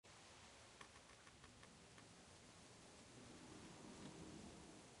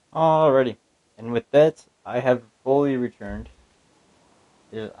Alrighty. And with that, I have fully returned.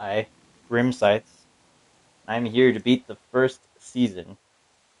 It is I, GrimScythes. I'm here to beat the first season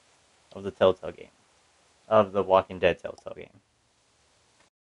of the TellTale game. Of the Walking Dead TellTale game.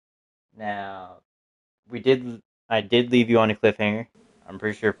 Now, I did leave you on a cliffhanger. I'm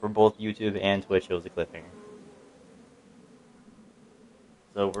pretty sure for both YouTube and Twitch it was a cliffhanger.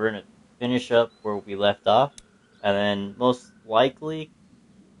 So we're gonna finish up where we left off, and then most likely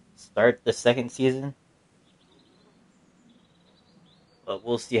start the second season. But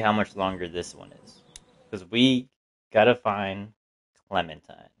we'll see how much longer this one is. Because we gotta find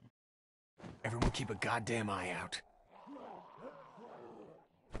Clementine. Everyone keep a goddamn eye out.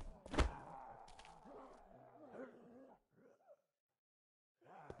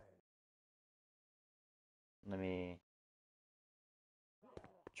 Let me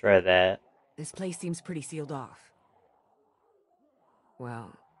try that. This place seems pretty sealed off.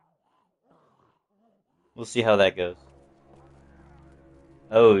 Well, We'll see how that goes.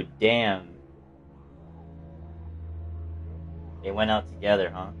 Oh, damn. They went out together,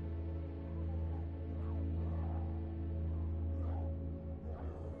 huh?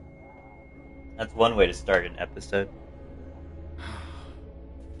 That's one way to start an episode.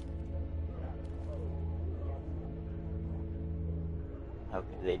 How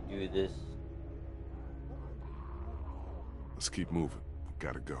could they do this? Let's keep moving. We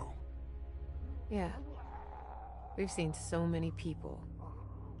gotta go. yeah. We've seen so many people.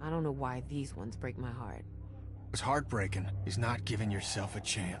 I don't know why these ones break my heart. What's heartbreaking is not giving yourself a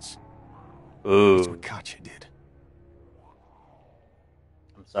chance. That's Ooh. what Katya did.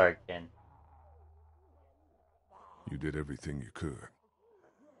 I'm sorry, Ken. You did everything you could.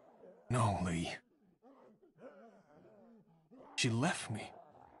 No, Lee. She left me.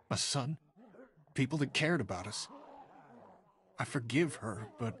 A son. People that cared about us. I forgive her,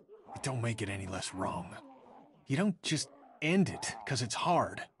 but it don't make it any less wrong. You don't just end it because it's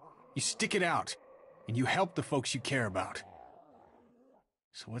hard. You stick it out, and you help the folks you care about.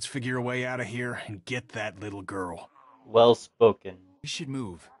 So let's figure a way out of here and get that little girl. Well spoken. We should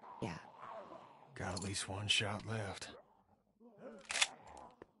move. Yeah. Got at least one shot left.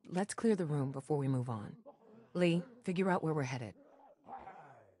 Let's clear the room before we move on. Lee, figure out where we're headed.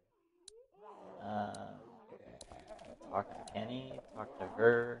 Uh, talk to Kenny, talk to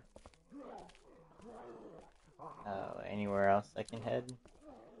her. Anywhere else I can head?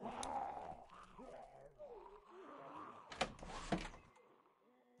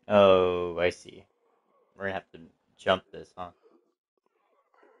 Oh, I see. We're gonna have to jump this, huh?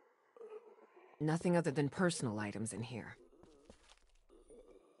 Nothing other than personal items in here.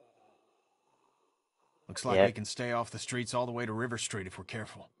 Looks like Yep. we can stay off the streets all the way to River Street if we're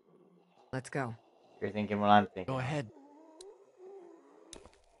careful. Let's go. You're thinking what I'm thinking. Go ahead.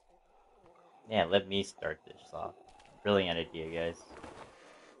 Yeah, let me start this off. Brilliant idea, guys.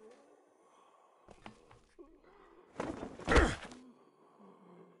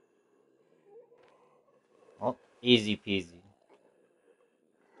 Well, easy peasy.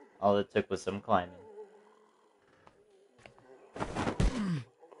 All it took was some climbing.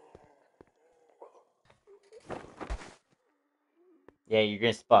 Yeah, you're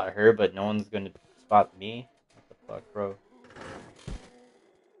gonna spot her, but no one's gonna spot me? What the fuck, bro?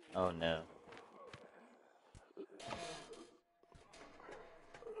 Oh no.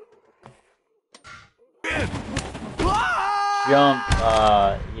 Jump!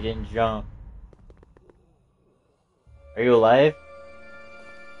 He didn't jump. Are you alive?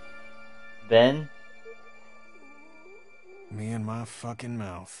 Ben? Me and my fucking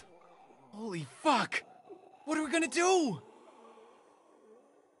mouth. Holy fuck! What are we gonna do?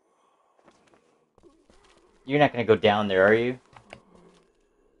 You're not gonna go down there, are you?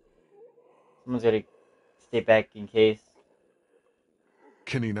 Someone's gotta stay back in case.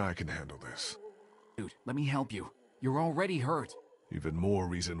 Kenny and I can handle this. Dude, let me help you. You're already hurt. Even more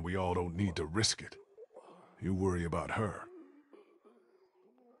reason we all don't need to risk it. You worry about her.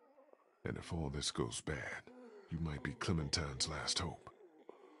 And if all this goes bad, you might be Clementine's last hope.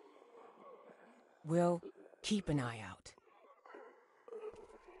 We'll keep an eye out.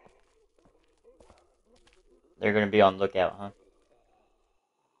 They're gonna be on lookout, huh?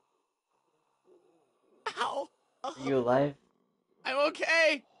 Ow! Are you alive? I'm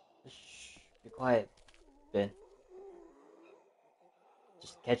okay! Shh, be quiet, Ben.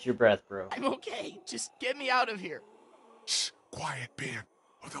 Just catch your breath, bro. I'm okay. Just get me out of here. Shh, quiet, Ben,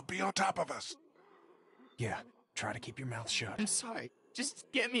 or they'll be on top of us. Yeah, try to keep your mouth shut. I'm sorry. Just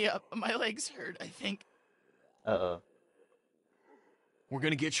get me up. My legs hurt, I think. Uh-oh. We're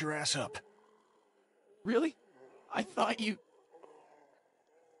gonna get your ass up. Really? I thought you...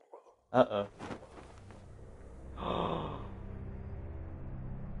 Uh-oh.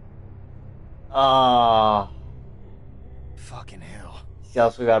 Ah, Fucking hell. he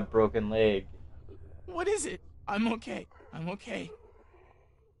also got a broken leg. What is it? I'm okay. I'm okay.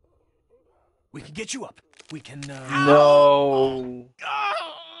 We can get you up. We can, No, Oh!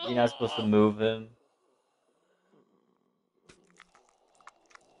 you're not supposed to move him.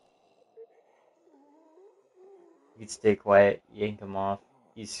 He'd stay quiet, yank him off.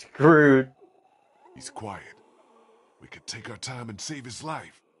 He's screwed. He's quiet. We could take our time and save his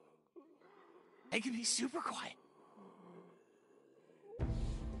life. I can be super quiet.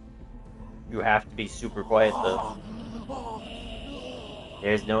 You have to be super quiet though.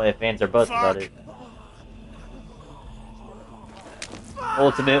 There's no ifs, ands, or buts about it.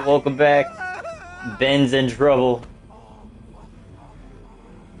 Ultimate, welcome back. Ben's in trouble.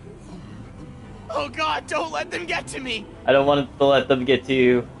 Oh God! Don't let them get to me. I don't want to let them get to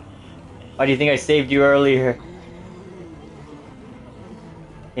you. Why do you think I saved you earlier?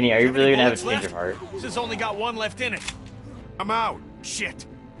 Kenny, are you really gonna have a change of heart? This has only got one left in it. I'm out. Shit.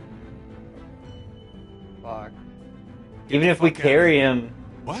 Fuck. Even if we carry him.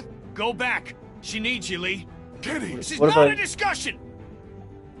 What? Go back. She needs you, Lee. Kenny! This is What not about- a discussion.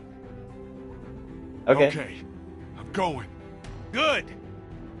 Okay. I'm going. Good.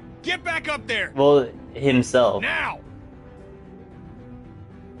 Get back up there. Well, himself. Now.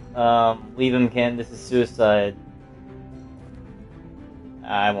 Leave him, Ken. This is suicide.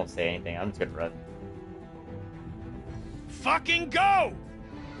 I won't say anything. I'm just gonna run. Fucking go.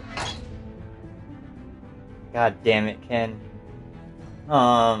 God damn it, Ken.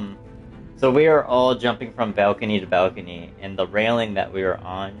 So we are all jumping from balcony to balcony, and the railing that we were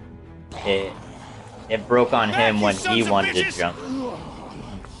on, it broke on him when he wanted to jump.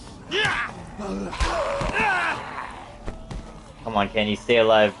 Come on, Kenny, stay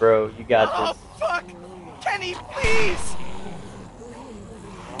alive, bro. You got Oh this. fuck! Kenny, please!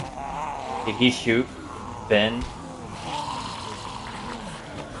 Did he shoot Ben?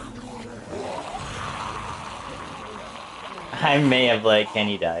 I may have let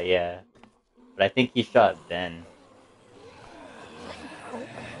Kenny die, yeah. But I think he shot Ben.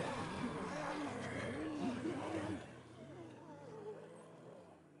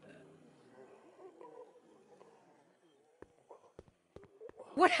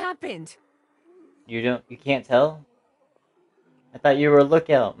 What happened? You can't tell? I thought you were a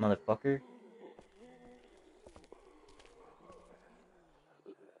lookout, motherfucker.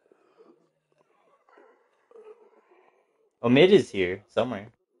 Omid is here, somewhere.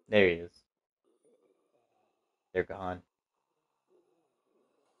 There he is. They're gone.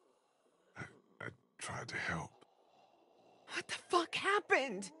 I tried to help. What the fuck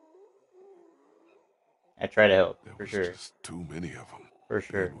happened? I try to help, There for was sure. just too many of them. For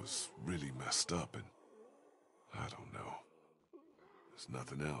sure. Ben was really messed up, and I don't know. There's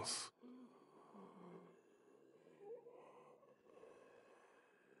nothing else.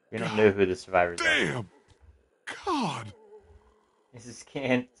 We don't know who the survivors are. Damn! God! This is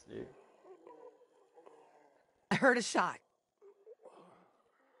cancer. I heard a shot.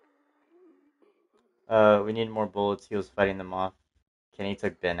 We need more bullets. He was fighting them off. Kenny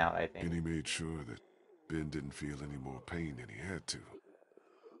took Ben out, I think. And he made sure that Ben didn't feel any more pain than he had to.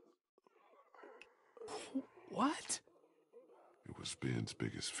 What? It was Ben's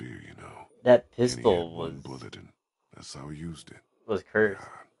biggest fear, you know. That And he pistol had one was bullet, and that's how he used it. cursed. God,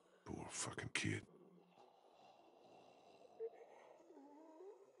 poor fucking kid.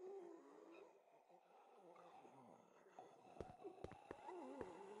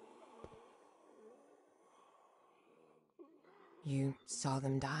 You saw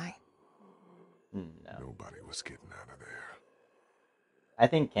them die? No. Nobody was getting out of there. I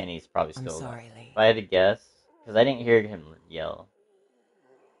think Kenny's probably I'm still alive. sorry, Lee. If I had to guess, because I didn't hear him yell.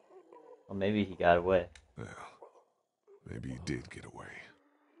 Well, maybe he got away. Well, maybe he did get away.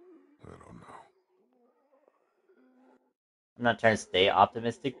 I don't know. I'm not trying to stay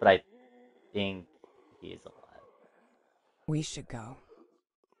optimistic, but I think he is alive. We should go.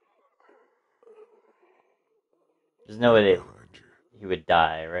 There's no way that Behind you. he would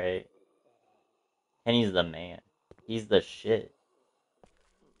die, right? Kenny's the man. He's the shit.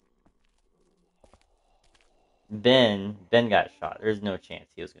 Ben got shot. There's no chance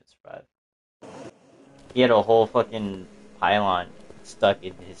he was gonna survive. He had a whole fucking pylon stuck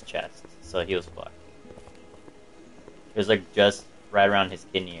in his chest, so he was fucked. It was like just right around his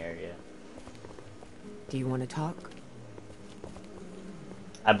kidney area. Do you want to talk?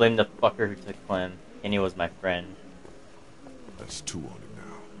 I blame the fucker who took Clem. Kenny was my friend. That's two on it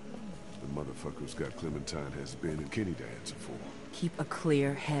now. The motherfuckers got Clementine has Ben and Kenny to answer for. Keep a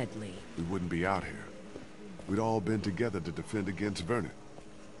clear head, Lee. We wouldn't be out here. We'd all been together to defend against Vernon.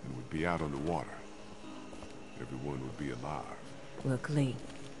 And we'd be out on the water. Everyone would be alive. Look, Lee,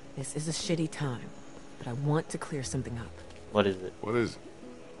 this is a shitty time, but I want to clear something up. What is it? What is it?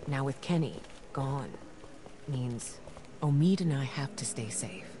 Now with Kenny gone, means Omid and I have to stay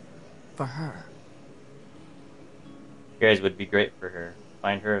safe. For her. You guys would be great for her.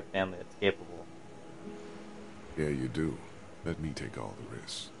 Find her a family that's capable. Yeah, you do. Let me take all the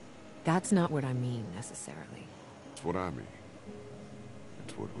risks. That's not what I mean, necessarily. That's what I mean.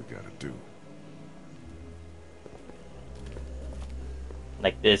 It's what we gotta do.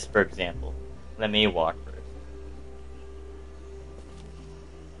 Like this, for example. Let me walk first.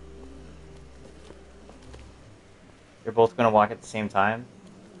 You're both gonna walk at the same time?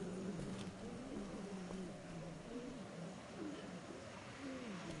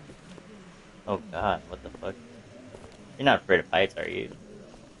 Oh god, what the fuck? You're not afraid of heights, are you?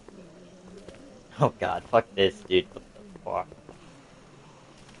 Oh god, fuck this, dude. What the fuck?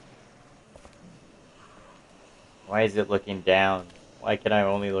 Why is it looking down? Why can I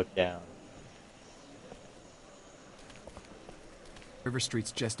only look down? River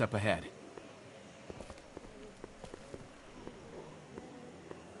Street's just up ahead.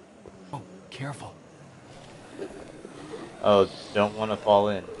 Oh, careful. Oh, don't want to fall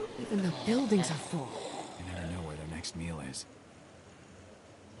in. Even the buildings are full. You never know where their next meal is.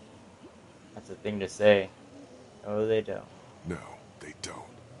 That's a thing to say. Oh, they don't. No, they don't.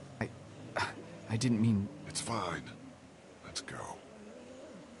 I didn't mean... It's fine. Let's go.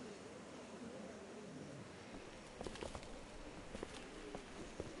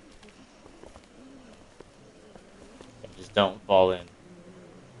 Just don't fall in.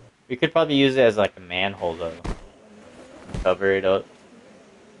 We could probably use it as like a manhole though. Cover it up.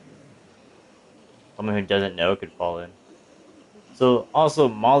 Someone who doesn't know could fall in. So also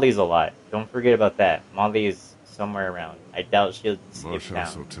Molly's alive. Don't forget about that. Molly is somewhere around. I doubt she'll escape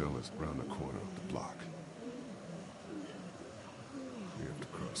Marshall's town. Hotel is around the corner of the block. We have to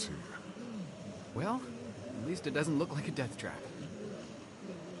cross here. Well, at least it doesn't look like a death trap.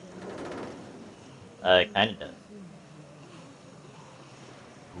 It kinda does.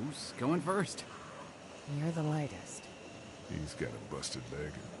 Who's going first? You're the lightest. He's got a busted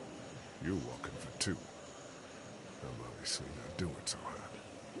leg, and you're walking for two. I'm obviously not doing so hot.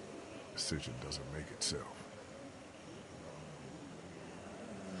 Decision doesn't make itself.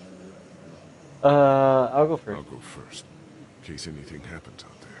 I'll go first. I'll go first, in case anything happens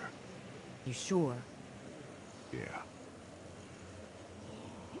out there. You sure? Yeah.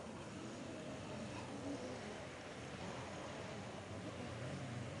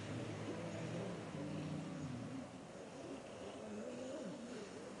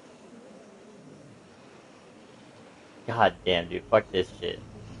 God damn, dude. Fuck this shit.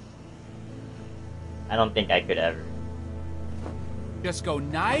 I don't think I could ever. Just go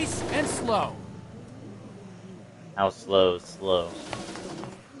nice and slow. How slow, slow.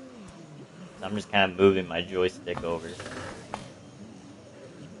 I'm just kind of moving my joystick over.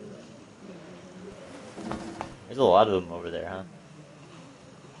 There's a lot of them over there, huh?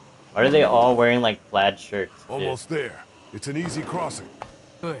 Why are they all wearing like plaid shirts? Dude? Almost there. It's an easy crossing.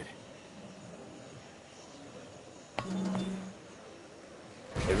 Good.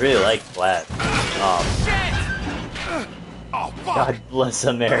 They really like plaid. Oh, Oh, fuck! God bless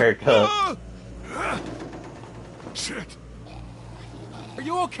America. Shit! Are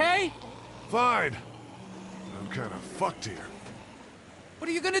you okay? Fine. I'm kind of fucked here. What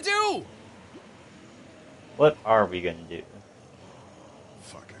are you gonna do? What are we gonna do?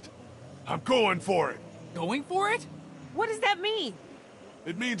 Fuck it. I'm going for it. Going for it? What does that mean?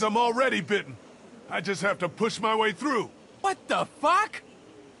 It means I'm already bitten. I just have to push my way through. What the fuck?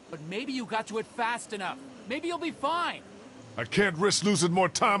 But maybe you got to it fast enough. Maybe you'll be fine. I can't risk losing more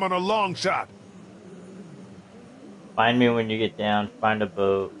time on a long shot. Find me when you get down. Find a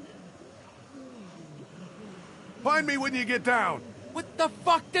boat. Find me when you get down. What the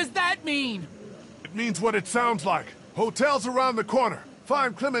fuck does that mean? It means what it sounds like. Hotel's around the corner.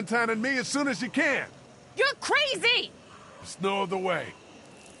 Find Clementine and me as soon as you can. You're crazy! There's no other way.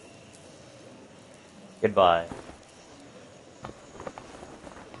 Goodbye.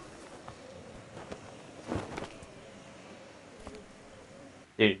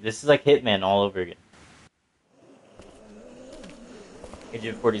 Dude, this is like Hitman all over again.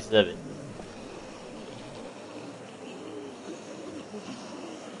 Agent 47.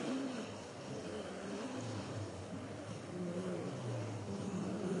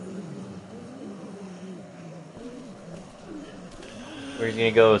 Where just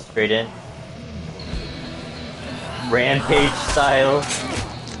gonna go straight in. Rampage style.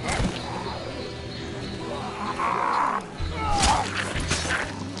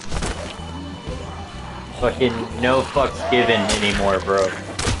 Fucking no fucks given anymore, bro.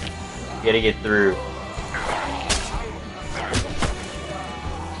 You gotta get through.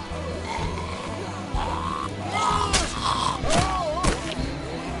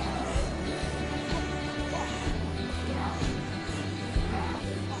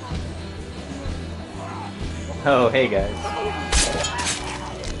 Oh, hey guys.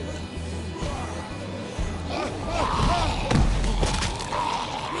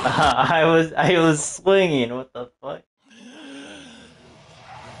 I was swinging. What the fuck?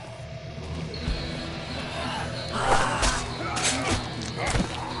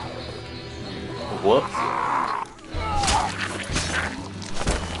 Whoops.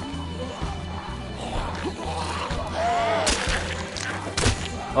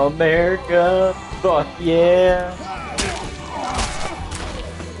 America, fuck yeah.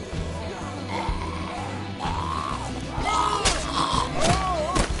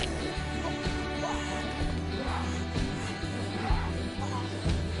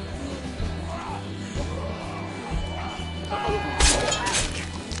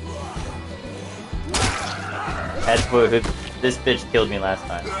 That's what this bitch killed me last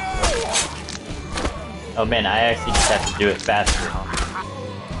time. Oh man, I actually just have to do it faster, huh?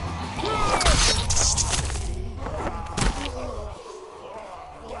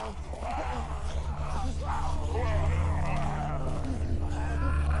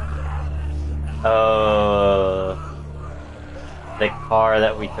 The car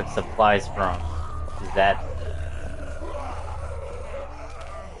that we took supplies from. Is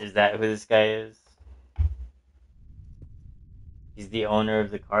that who this guy is? He's the owner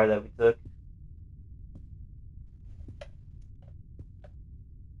of the car that we took?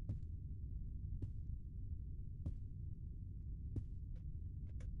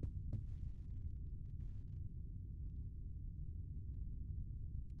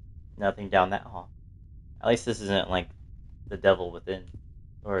 Nothing down that hall. At least this isn't like the devil within.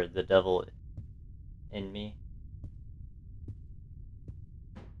 Or the devil in me.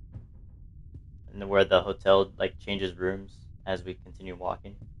 And where the hotel like changes rooms as we continue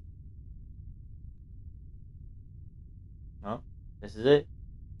walking. Oh, this is it.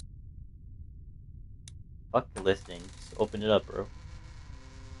 Fuck the listing. Just open it up, bro.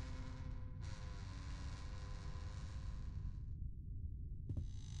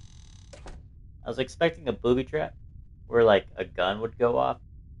 I was expecting a booby trap where like a gun would go off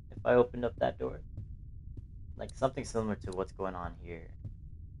if I opened up that door. Like something similar to what's going on here.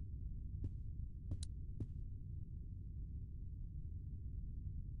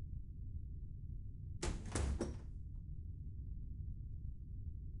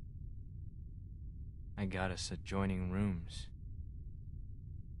 I got us adjoining rooms.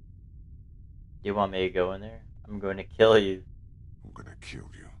 You want me to go in there? I'm going to kill you. I'm gonna kill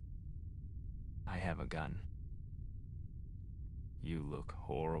you. I have a gun. You look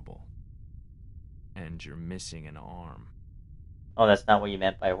horrible. And you're missing an arm. Oh, that's not what you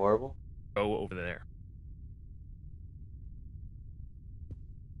meant by horrible? Go over there.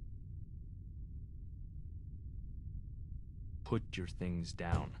 Put your things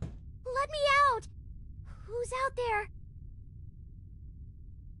down. Let me out! Who's out there?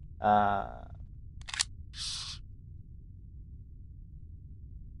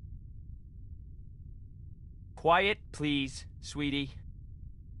 Quiet, please, sweetie.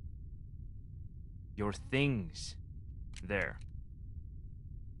 Your things. There.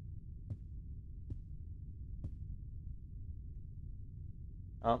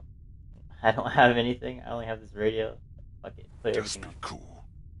 Oh, I don't have anything. I only have this radio. Fuck it. Put Just everything be on. cool.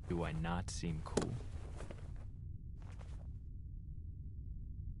 Do I not seem cool?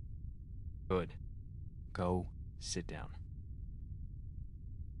 Good. Go sit down.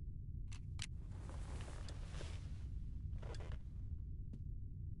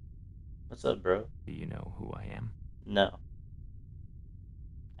 What's up, bro? Do you know who I am? No.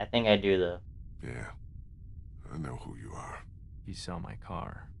 I think I do, though. Yeah, I know who you are. You saw my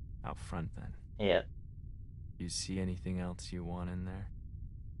car out front then. Yeah. You see anything else you want in there?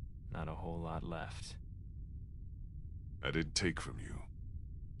 Not a whole lot left. I didn't take from you.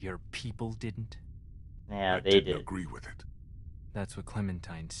 Your people didn't? Yeah, I they didn't did. agree with it. That's what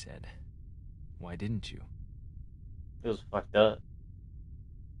Clementine said. Why didn't you? It was fucked up.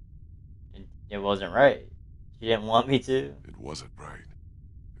 It wasn't right. She didn't want me to. It wasn't right.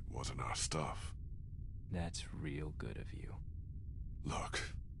 It wasn't our stuff. That's real good of you. Look,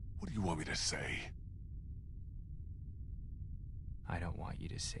 what do you want me to say? I don't want you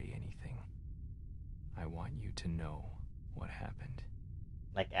to say anything. I want you to know what happened.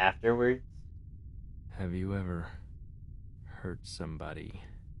 Like afterwards? Have you ever hurt somebody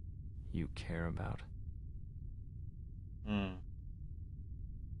you care about? Hmm.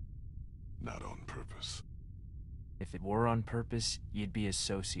 Not on purpose. If it were on purpose, you'd be a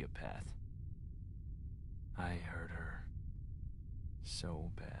sociopath. I hurt her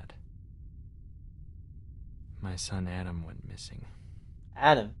so bad. My son Adam went missing.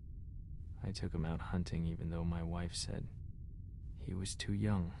 Adam. I took him out hunting even though my wife said he was too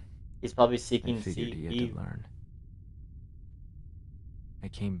young. He's probably I seeking figured he had CP. to learn. I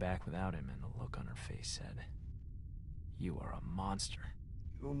came back without him, and the look on her face said, "You are a monster."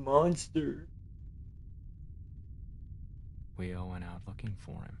 You monster. We all went out looking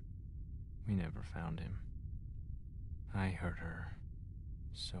for him. We never found him. I hurt her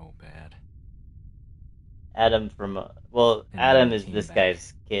so bad. Adam from well, And Adam then he is came this back.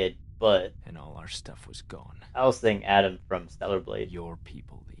 guy's kid, but And all our stuff was gone. I was saying Adam from Stellar Blade. Your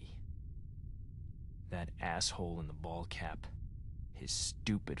people, Lee. That asshole in the ball cap. His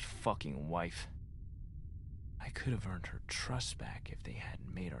stupid fucking wife. I could have earned her trust back if they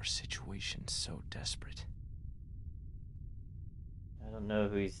hadn't made our situation so desperate. I don't know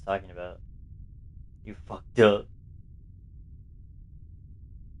who he's talking about. You fucked up.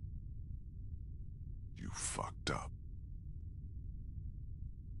 You fucked up.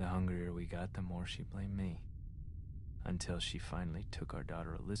 The hungrier we got, the more she blamed me. Until she finally took our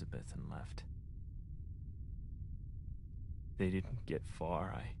daughter Elizabeth and left. They didn't get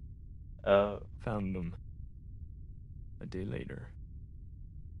far. I found them a day later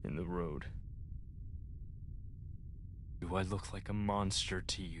in the road. Do I look like a monster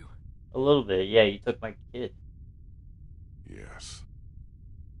to you? A little bit, yeah. You took my kid. Yes.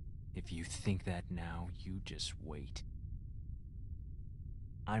 If you think that now, you just wait.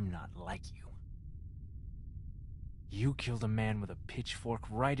 I'm not like you. You killed a man with a pitchfork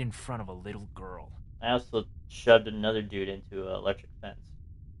right in front of a little girl. I also shoved another dude into an electric fence.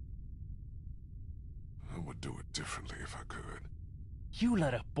 I would do it differently if I could. You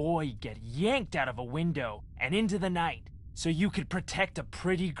let a boy get yanked out of a window and into the night so you could protect a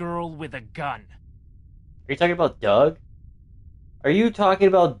pretty girl with a gun. Are you talking about Doug? Are you talking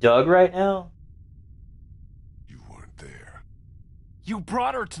about Doug right now? You weren't there. You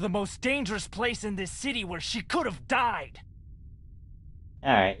brought her to the most dangerous place in this city where she could have died.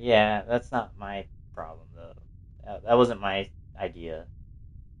 Alright, yeah, that's not my problem, though. That wasn't my idea.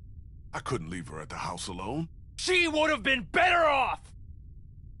 I couldn't leave her at the house alone. She would have been better off!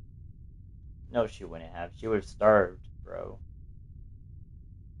 No, she wouldn't have. She would have starved, bro.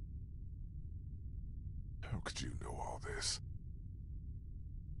 How could you know all this?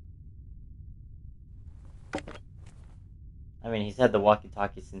 I mean, he's had the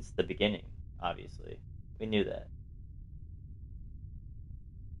walkie-talkie since the beginning, obviously. We knew that.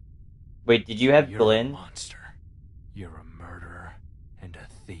 Wait, did you have You're Glenn? a monster. You're a murderer and a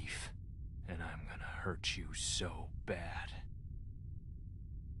thief. And I'm gonna hurt you so bad.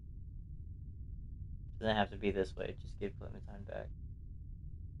 Doesn't have to be this way. Just give Clementine back.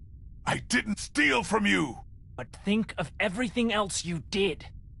 I didn't steal from you! But think of everything else you did.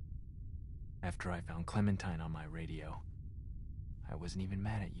 After I found Clementine on my radio, I wasn't even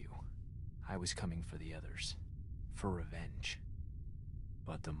mad at you. I was coming for the others. For revenge.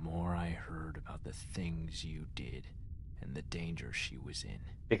 But the more I heard about the things you did and the danger she was in...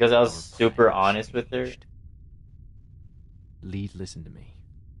 Because I was our super plan honest with her? changed. Lee, listen to me.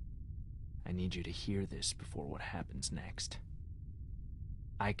 I need you to hear this before what happens next.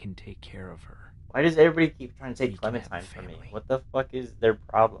 I can take care of her. Why does everybody keep trying to We take can have a Clementine from me? family. What the fuck is their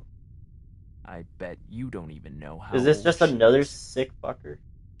problem? I bet you don't even know how Is this old just she another is. sick fucker?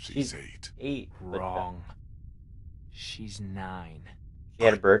 She's 8. 8. but Wrong. She's 9. She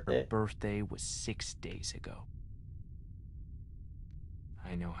had a Her birthday. birthday was 6 days ago.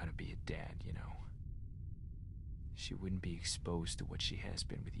 I know how to be a dad, you know. She wouldn't be exposed to what she has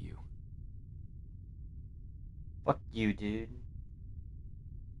been with you. Fuck you, dude.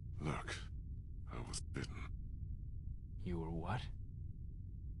 Look, I was bitten. You were what?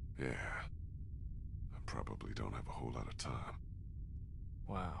 Yeah. I probably don't have a whole lot of time.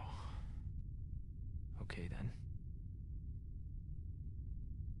 Wow. Okay then.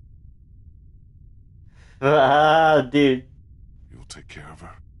 Ah, dude. You'll take care of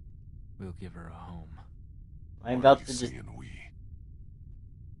her? We'll give her a home. I'm Or about are to you just... saying we?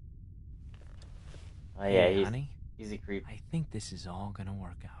 Oh yeah, Hey, honey, he's a creep. I think this is all gonna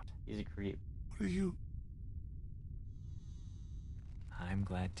work out. He's a creep. What are you... I'm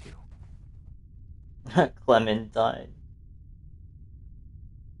glad too. Clementine.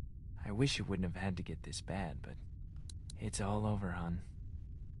 I wish it wouldn't have had to get this bad, but it's all over, hon.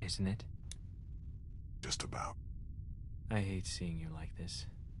 Isn't it? Just about. I hate seeing you like this.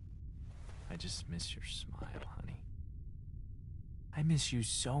 I just miss your smile, honey. I miss you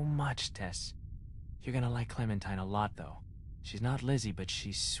so much, Tess. You're gonna like Clementine a lot, though. She's not Lizzie, but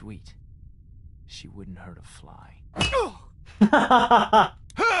she's sweet. She wouldn't hurt a fly.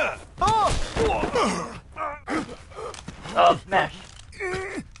 Oh, smash.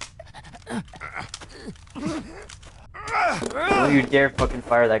 Don't you dare fucking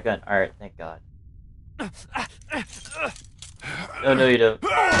fire that gun. Alright, thank God. Oh, no, you don't.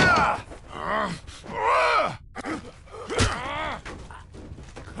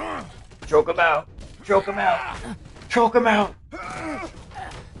 Choke him out. Choke him out. Choke him out.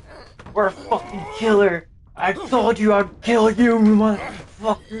 We're a fucking killer. I told you I'd kill you,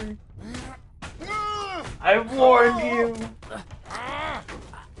 motherfucker. I warned you.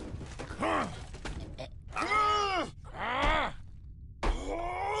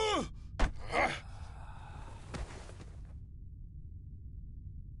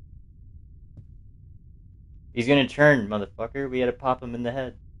 He's gonna turn, motherfucker. We had to pop him in the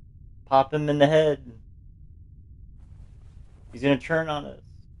head. Pop him in the head. He's gonna turn on us.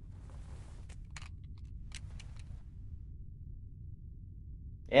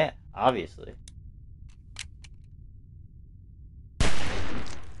 Yeah, obviously.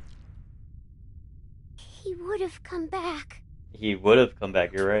 He would have come back. He would have come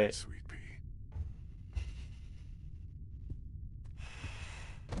back, you're right. Sweet pea.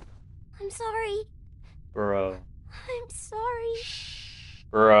 I'm sorry. Bro. I'm sorry.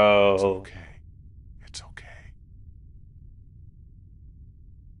 Bro. It's okay. It's okay.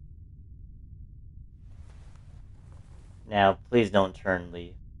 Now, please don't turn,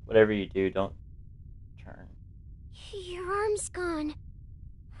 Lee. Whatever you do, don't turn. Your arm's gone.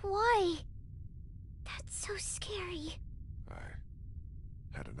 Why? That's so scary.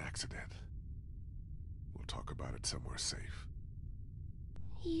 I had an accident. We'll talk about it somewhere safe.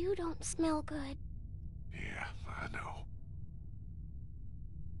 You don't smell good. Yeah, I know.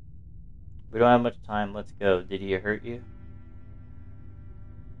 We don't have much time. Let's go. Did he hurt you?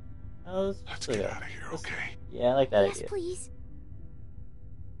 Oh, Let's get out of here, okay? Yeah, I like that Yes, idea. please.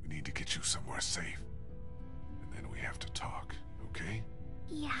 We need to get you somewhere safe. And then we have to talk, okay?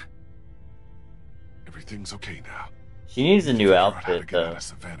 Yeah. Everything's okay now. She needs a new Figure out how outfit, to get out though. of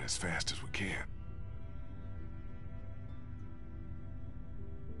Savannah as fast as we can.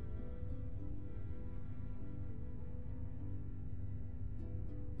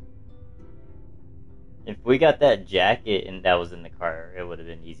 If we got that jacket and that was in the car, it would have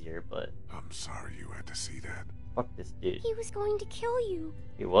been easier, but I'm sorry you had to see that. fuck this dude. He was going to kill you.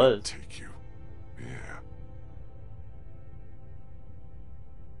 He was. Take you. Yeah.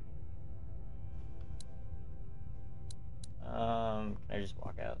 Can I just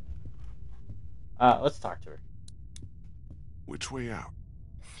walk out? Let's talk to her. Which way out?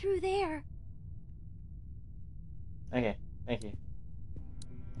 Through there. Okay, thank you.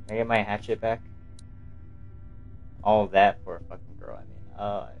 Can I get my hatchet back? All that for a fucking girl, I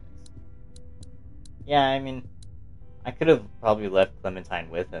mean. Yeah, I mean, I could have probably left Clementine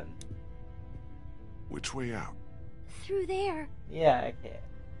with him. Which way out? Through there. Yeah, okay.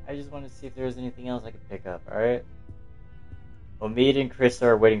 I just wanted to see if there was anything else I could pick up, alright? Well, Mead and Chris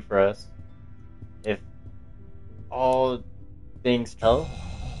are waiting for us. If all things tell.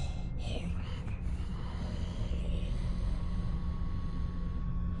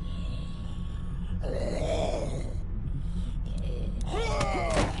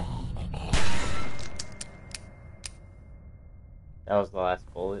 That was the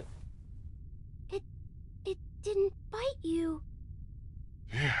last bullet. It didn't bite you.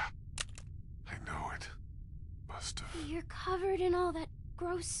 Yeah. I know it. Must have. You're covered in all that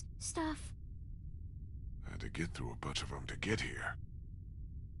gross stuff. I had to get through a bunch of them to get here.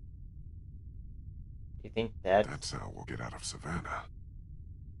 You think that's... That's how we'll get out of Savannah.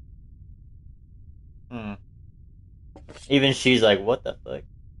 Even she's like, what the fuck?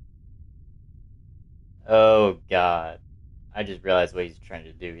 Oh, God. I just realized what he's trying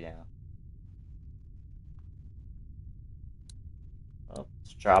to do now. Well,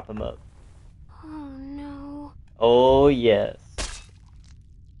 let's chop him up. Oh, no. Oh, yes.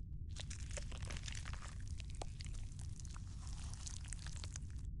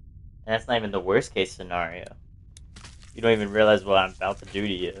 And that's not even the worst case scenario. You don't even realize what I'm about to do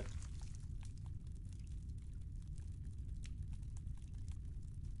to you.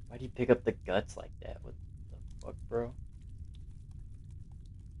 Why'd you pick up the guts like that? What the fuck, bro?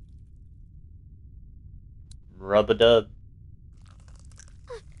 Rub-a-dub.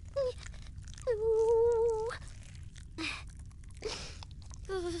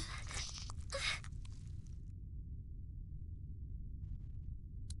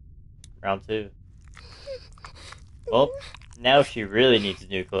 Round 2. Well, now she really needs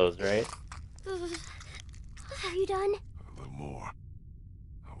new clothes, right? Are you done? A little more.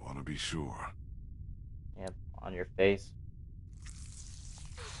 I want to be sure. Yep, on your face.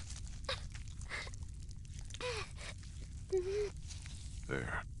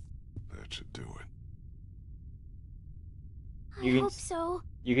 There. That should do it. I You can hope so.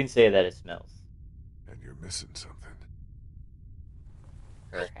 You can say that it smells. And you're missing something.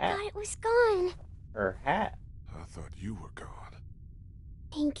 Her I hat. thought it was gone. Her hat. I thought you were gone.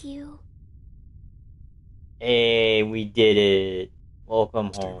 Thank you. Hey, we did it.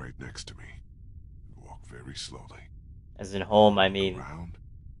 Welcome Stay home. right next to me. Walk very slowly. As in home, I mean Around.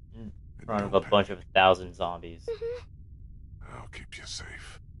 in And front of don't a bunch of panic. 1,000 zombies. I'll keep you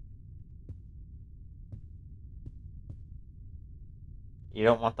safe. You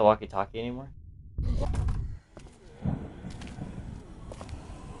don't want the walkie-talkie anymore?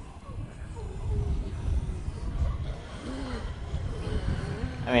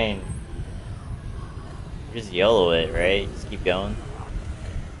 I mean, just YOLO it, right? Just keep going.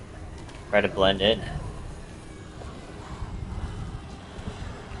 Try to blend in.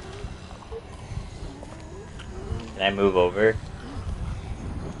 Can I move over?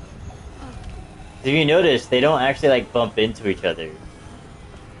 If you notice, they don't actually like bump into each other.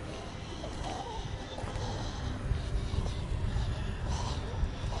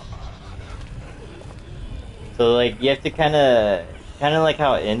 So like you have to kind of like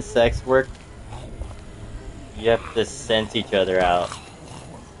how insects work. You have to sense each other out.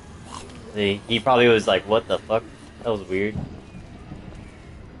 See, he probably was like, "What the fuck? That was weird."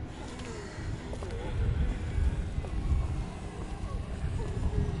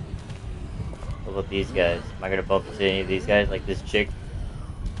 What about these guys? Am I gonna bump into any of these guys? Like this chick?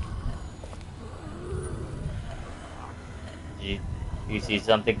 You see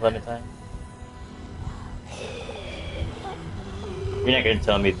something, Clementine? You're not gonna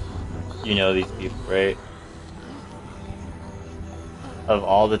tell me you know these people, right? Of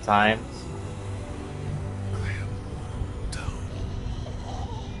all the times.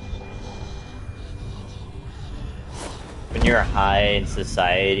 When you're high in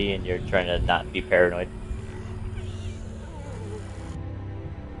society and you're trying to not be paranoid.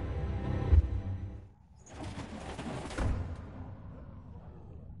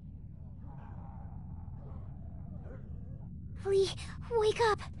 Lee, wake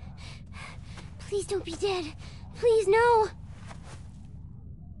up. Please don't be dead. Please, no.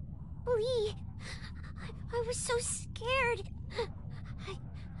 Lee, I was so scared.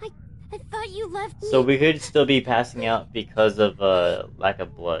 I thought you left me. So we could still be passing out because of lack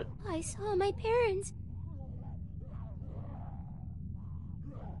of blood. I saw my parents.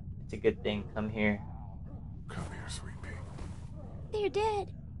 It's a good thing. Come here. Come here, sweet pea. They're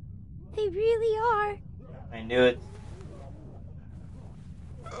dead. They really are. I knew it.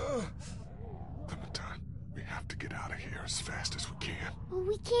 Clementine, we have to get out of here as fast as we can. Well,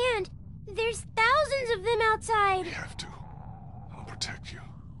 we can't. There's thousands of them outside. We have to. I'll protect you.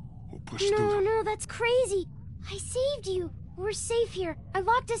 We'll push through No, them. no, that's crazy. I saved you. We're safe here. I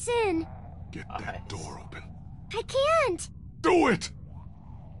locked us in. Get that door open. I can't. Do it!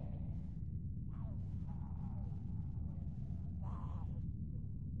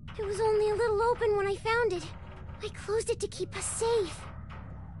 It was only a little open when I found it. I closed it to keep us safe.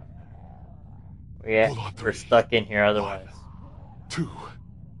 Yeah, Hold on, we're three. stuck in here otherwise. 2,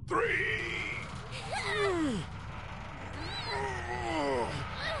 3.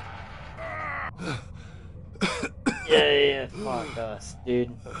 Yeah, fuck us,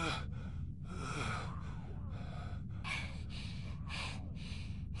 dude.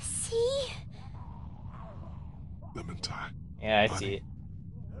 See? Clementine. Yeah, I Honey. see it.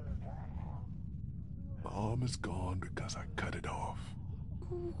 My arm is gone because I cut it off.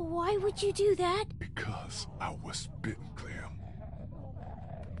 Why would you do that? Because I was bitten, Clem.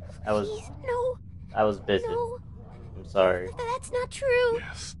 Please, no. I was bitten. No. I'm sorry. That's not true.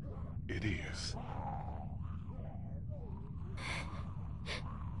 Yes, it is.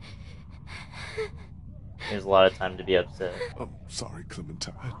 There's a lot of time to be upset. I'm sorry,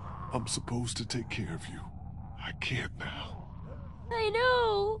 Clementine. I'm supposed to take care of you. I can't now. I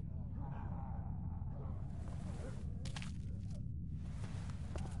know.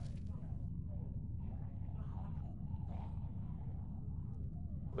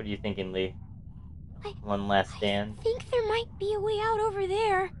 What are you thinking, Lee? I- One last stand? I think there might be a way out over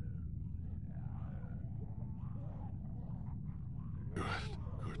there.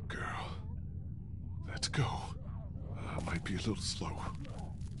 Good girl. Let's go. I might be a little slow.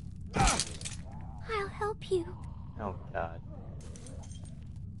 I'll help you. Oh, God.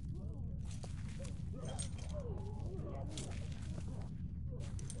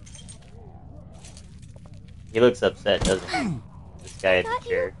 He looks upset, doesn't he? This guy in the Thought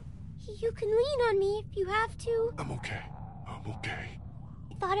chair. you can lean on me if you have to. I'm okay. I'm okay.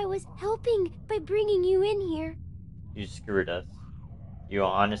 I thought I was helping by bringing you in here. You screwed us. You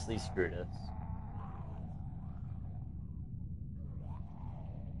honestly screwed us.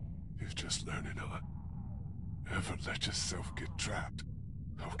 You're just learning how to ever let yourself get trapped.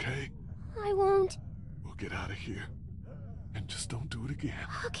 Okay? I won't. We'll get out of here. And just don't do it again.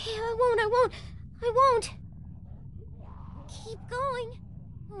 Okay, I won't. Keep going.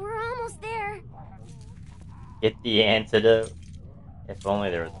 We're almost there. Get the antidote. If only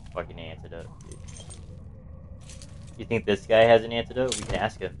there was a fucking antidote, dude. You think this guy has an antidote? We can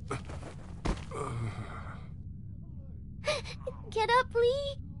ask him. Get up,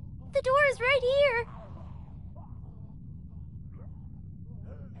 Lee. The door is right here.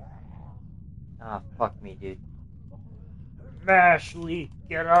 Ah, fuck me, dude. Ashley,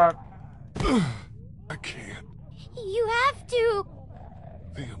 get up. I can't. You have to.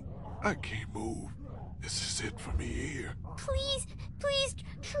 Liam, I can't move. This is it for me here. Please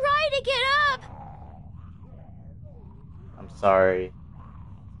try to get up. I'm sorry.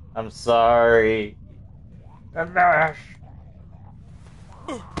 I'm sorry. Mash.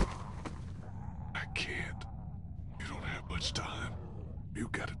 I can't. You don't have much time. You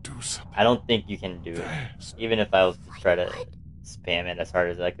gotta do something. I don't think you can do it. Fast. Even if I was to try to spam it as hard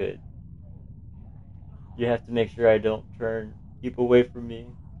as I could. You have to make sure I don't turn. Keep away from me.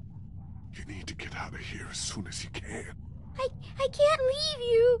 You need to get out of here as soon as you can. I can't leave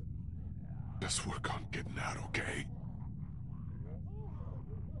you. Let's work on getting out, okay?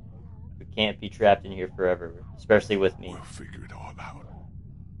 We can't be trapped in here forever, especially with me. We'll figure it all out.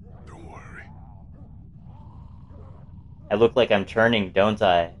 Don't worry. I look like I'm turning, don't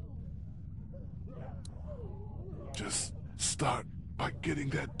I? Just start by getting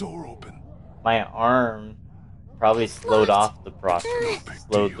that door open. My arm probably slowed off the process. No big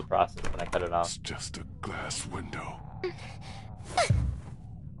Slowed deal. the process when I cut it off. It's just a glass window.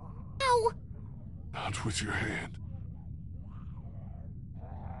 Ow. Not with your hand.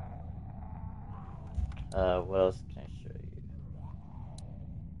 What else can I show you?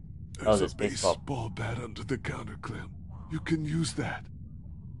 There's this a baseball. baseball bat under the counter, Clem. You can use that.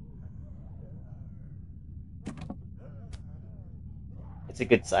 It's a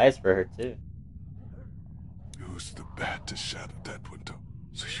good size for her, too. Use the bat to shatter that window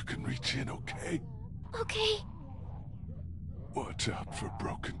so you can reach in, okay? Okay. Watch out for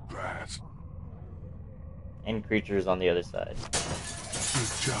broken glass. And creatures on the other side.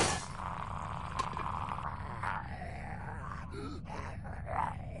 Good job.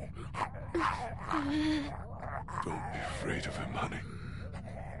 Don't be afraid of him, honey.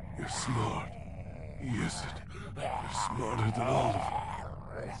 You're smart. He isn't. You're smarter than all of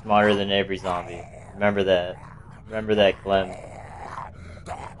them. Smarter than every zombie. Remember that. Remember that, Clem.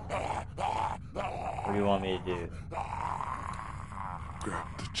 What do you want me to do? Grab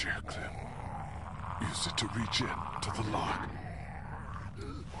the chair, Clem. Use it to reach in to the lock.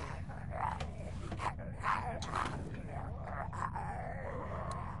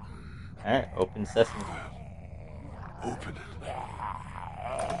 Alright, open sesame. Open it.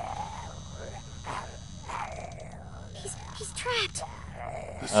 He's trapped.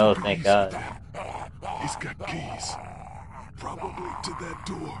 This Oh, will be thank easy God. then. He's got keys. Probably to that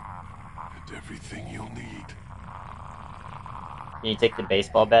door. And everything you'll need. Can you take the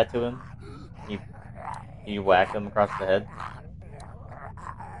baseball bat to him? Can you whack him across the head?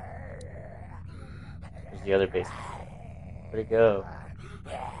 Where's the other baseball? Where'd it go?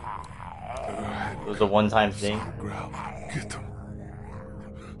 It was a one-time thing. Ground. Get them.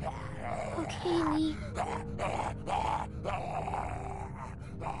 Okay, Lee.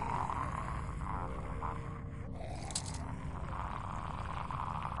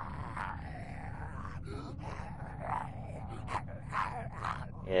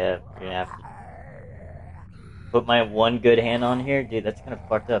 Yeah, you're gonna have to put my one good hand on here? Dude, that's kind of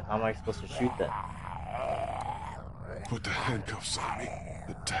fucked up. How am I supposed to shoot that? Put the handcuffs on me.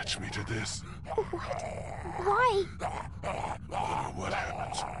 Attach me to this. What? Why? No matter what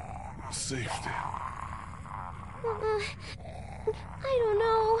happens, you're safe then. I don't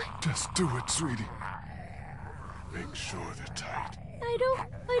know. Just do it, sweetie. Make sure they're tight. I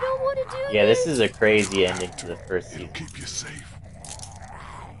don't want to do Yeah, this is a crazy ending to the first It'll season. keep you safe.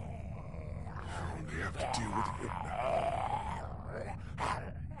 You only have to deal with him now.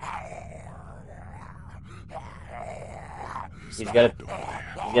 He's got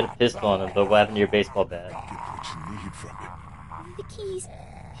a pistol on him, but what happened to your baseball bat? Get what you need from him. The keys,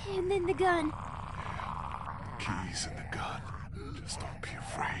 and then the gun. Keys and the gun. Just don't be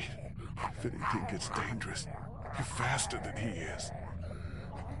afraid. If anything gets dangerous, you're faster than he is.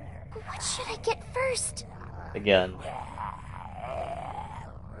 What should I get first? The gun.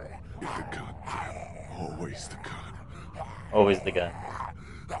 Get the gun, Clem. Always the gun. Always the gun.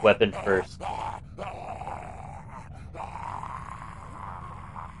 Weapon first.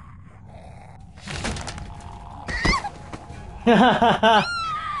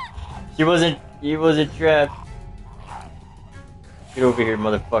 He wasn't trapped. Get over here,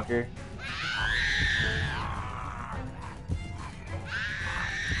 motherfucker.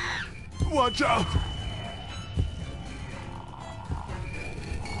 Watch out!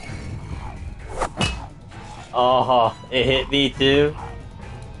 Oh, it hit me too.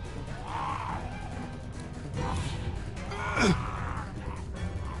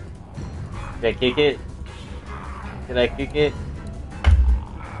 Did I kick it? Did I kick it?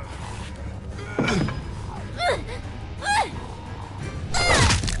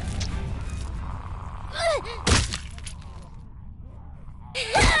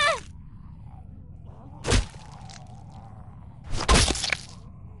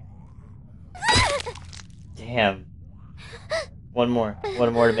 Damn. One more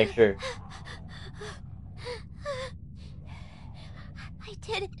to make sure. I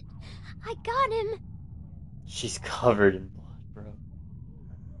did it. I got him. She's covered in blood, bro.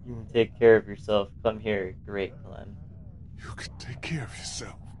 You can take care of yourself. Come here, great Clem. You can take care of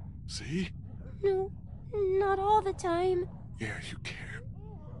yourself. See? No, not all the time. Yeah, you can.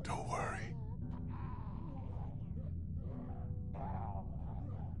 Don't worry.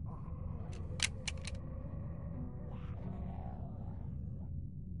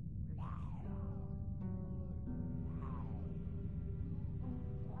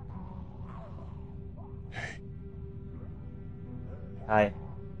 Hey, Hi.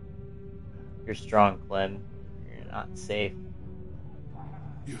 You're strong, Clem. You're not safe.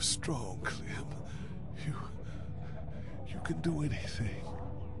 you're strong, Clem. You can do anything.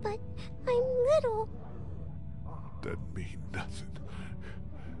 But I'm little. Doesn't mean nothing.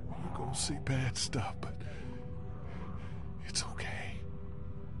 You're gonna see bad stuff, but it's okay.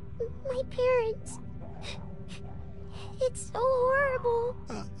 My parents. It's so horrible.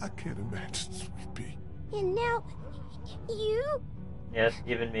 I can't imagine, sweet pea. And now, you? Yes,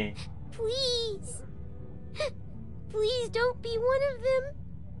 even me. Please. Please don't be one of them.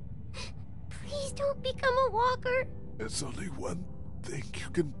 Please don't become a walker. There's only one thing you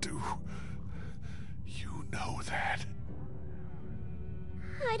can do. You know that.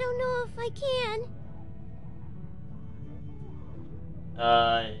 I don't know if I can.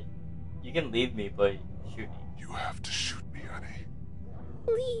 You can leave me, but shoot me. You have to shoot me, honey.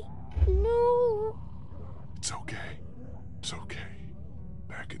 Please, no. It's okay. It's okay.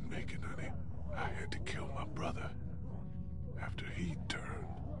 Back in Macon, honey, I had to kill my brother after he turned.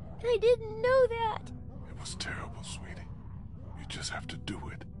 I didn't know that. It was terrible, sweetie. You just have to do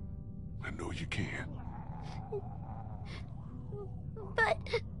it. I know you can. But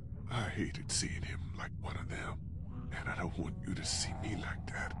I hated seeing him like one of them. And I don't want you to see me like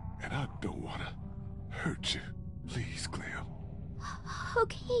that. And I don't want to hurt you. Please, Clem.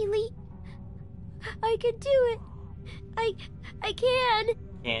 okay, Lee. I can do it. I can.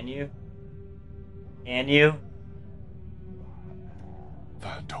 Can you? Can you?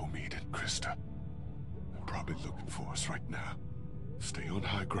 Find Tomid and Krista. They're probably looking for us right now. Stay on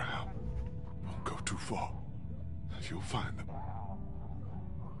high ground. Don't go too far. You'll find them.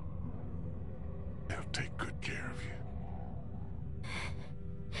 They'll take good care of you.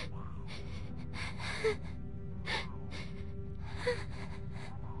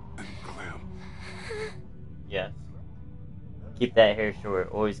 And Clem. Yes. Keep that hair short.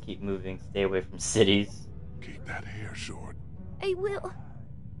 Always keep moving. Stay away from cities. Keep that hair short. I will.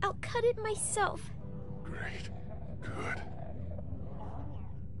 I'll cut it myself. Great. Good.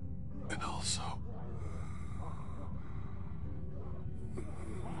 And also...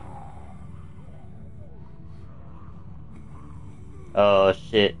 Oh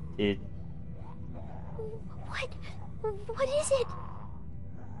shit, dude. What is it?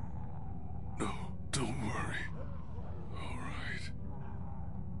 No, don't worry. All right.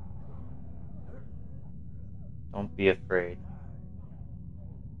 Don't be afraid.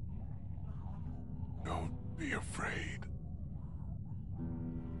 Don't be afraid.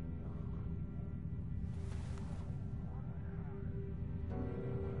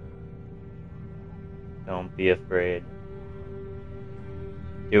 Don't be afraid.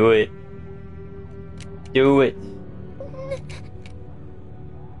 Do it. Do it.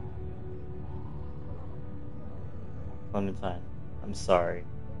 Clementine, I'm sorry.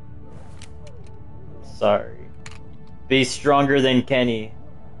 I'm sorry. Be stronger than Kenny.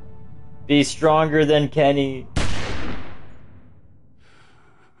 Be stronger than Kenny.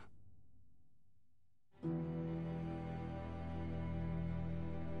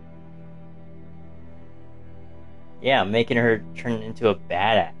 Yeah, I'm making her turn into a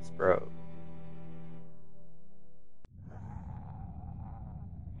badass, bro.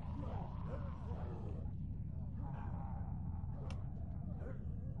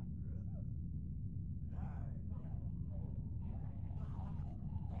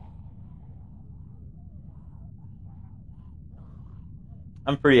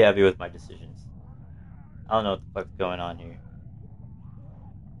 I'm pretty happy with my decisions. I don't know what the fuck's going on here.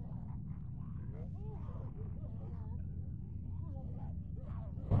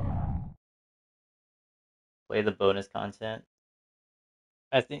 Play the bonus content.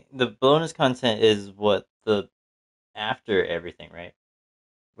 I think the bonus content is what the after everything, right?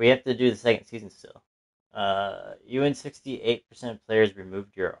 We have to do the second season still. You and 68% of players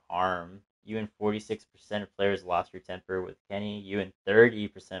removed your arm. You and 46% of players lost your temper with Kenny. You and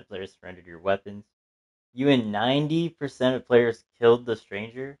 30% of players surrendered your weapons. You and 90% of players killed the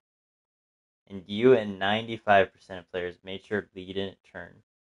stranger. And you and 95% of players made sure Lee didn't turn.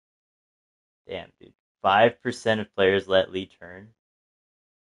 Damn, dude. 5% of players let Lee turn.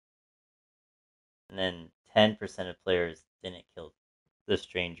 And then 10% of players didn't kill the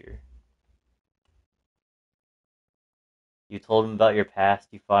stranger. You told him about your past.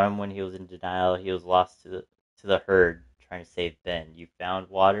 You fought him when he was in denial. He was lost to the herd trying to save Ben. You found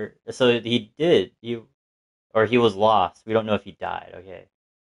water. So he did. Or he was lost. We don't know if he died. Okay.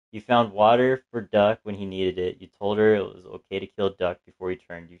 You found water for Duck when he needed it. You told her it was okay to kill Duck before he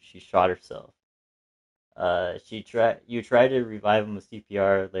turned. She shot herself. You tried to revive him with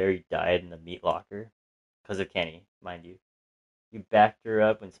CPR. Larry died in the meat locker because of Kenny, mind you. You backed her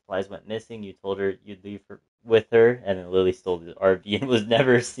up when supplies went missing. You told her you'd leave her with her, and then Lily stole the RV and was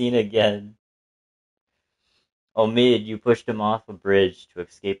never seen again. Omid, you pushed him off a bridge to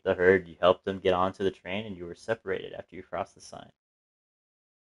escape the herd. You helped him get onto the train, and you were separated after you crossed the sign.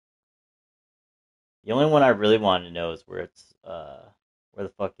 The only one I really wanted to know is where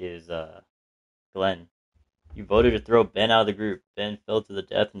the fuck is Glenn? You voted to throw Ben out of the group. Ben fell to the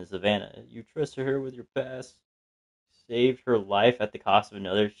death in the savannah. You trusted her with your past. Saved her life at the cost of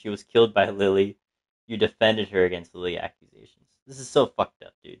another. She was killed by Lily. You defended her against Lily accusations. This is so fucked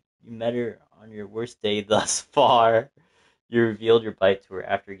up, dude. You met her on your worst day thus far. You revealed your bite to her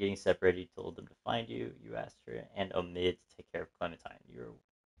after getting separated. You told them to find you. You asked her and Omid to take care of Clementine. You were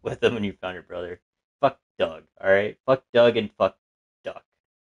with them when you found your brother. Fuck Doug, alright? Fuck Doug and fuck Duck.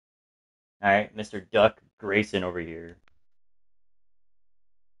 Alright, Mr. Duck Grayson over here.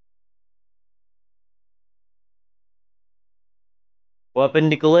 What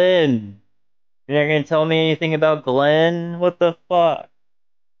happened to Glenn? You're not gonna tell me anything about Glenn? What the fuck?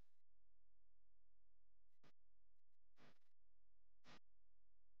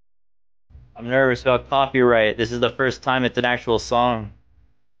 I'm nervous about copyright. This is the first time it's an actual song.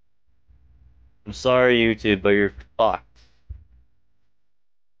 I'm sorry, YouTube, but you're fucked.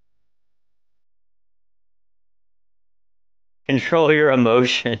 Control your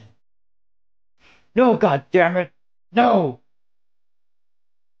emotion. No, god damn it! No!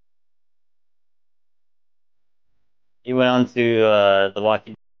 He went on to the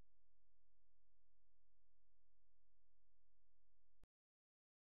walkie.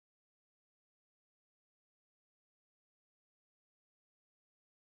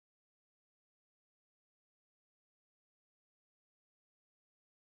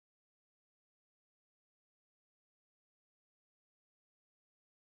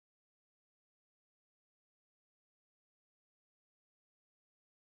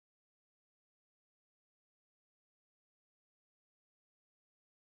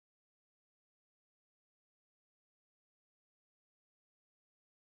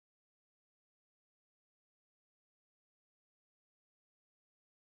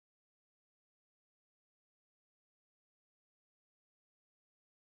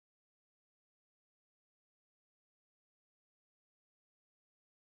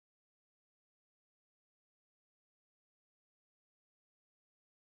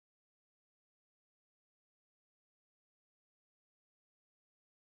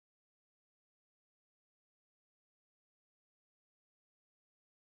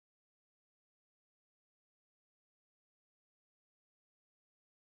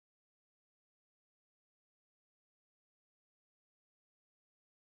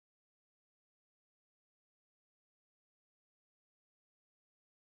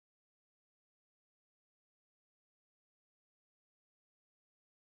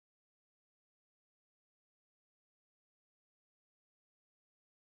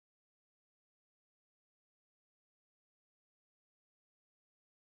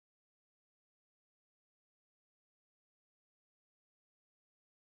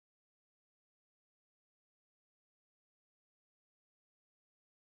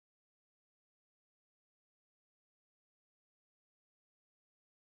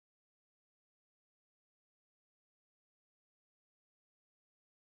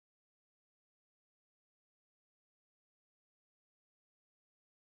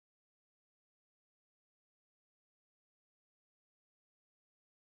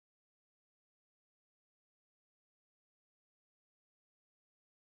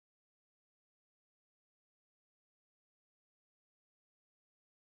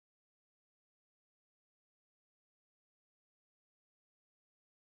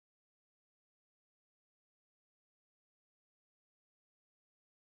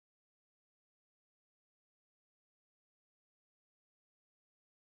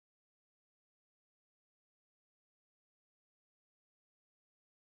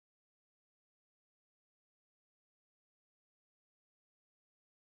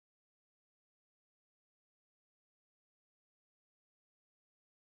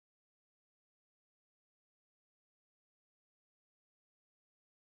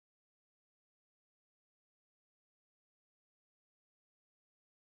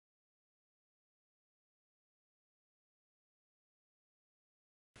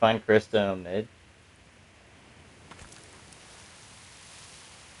 find Krista and Omid?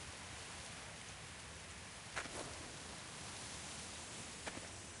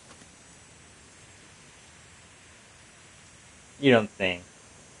 You don't think?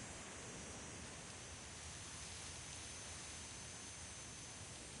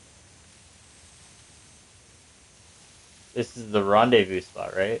 This is the rendezvous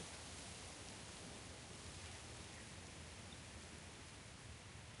spot, right?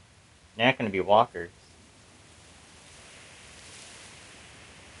 They're not going to be walkers.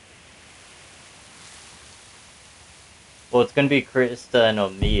 Well, it's going to be Krista and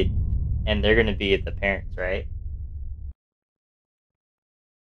Omid, and they're going to be the parents, right?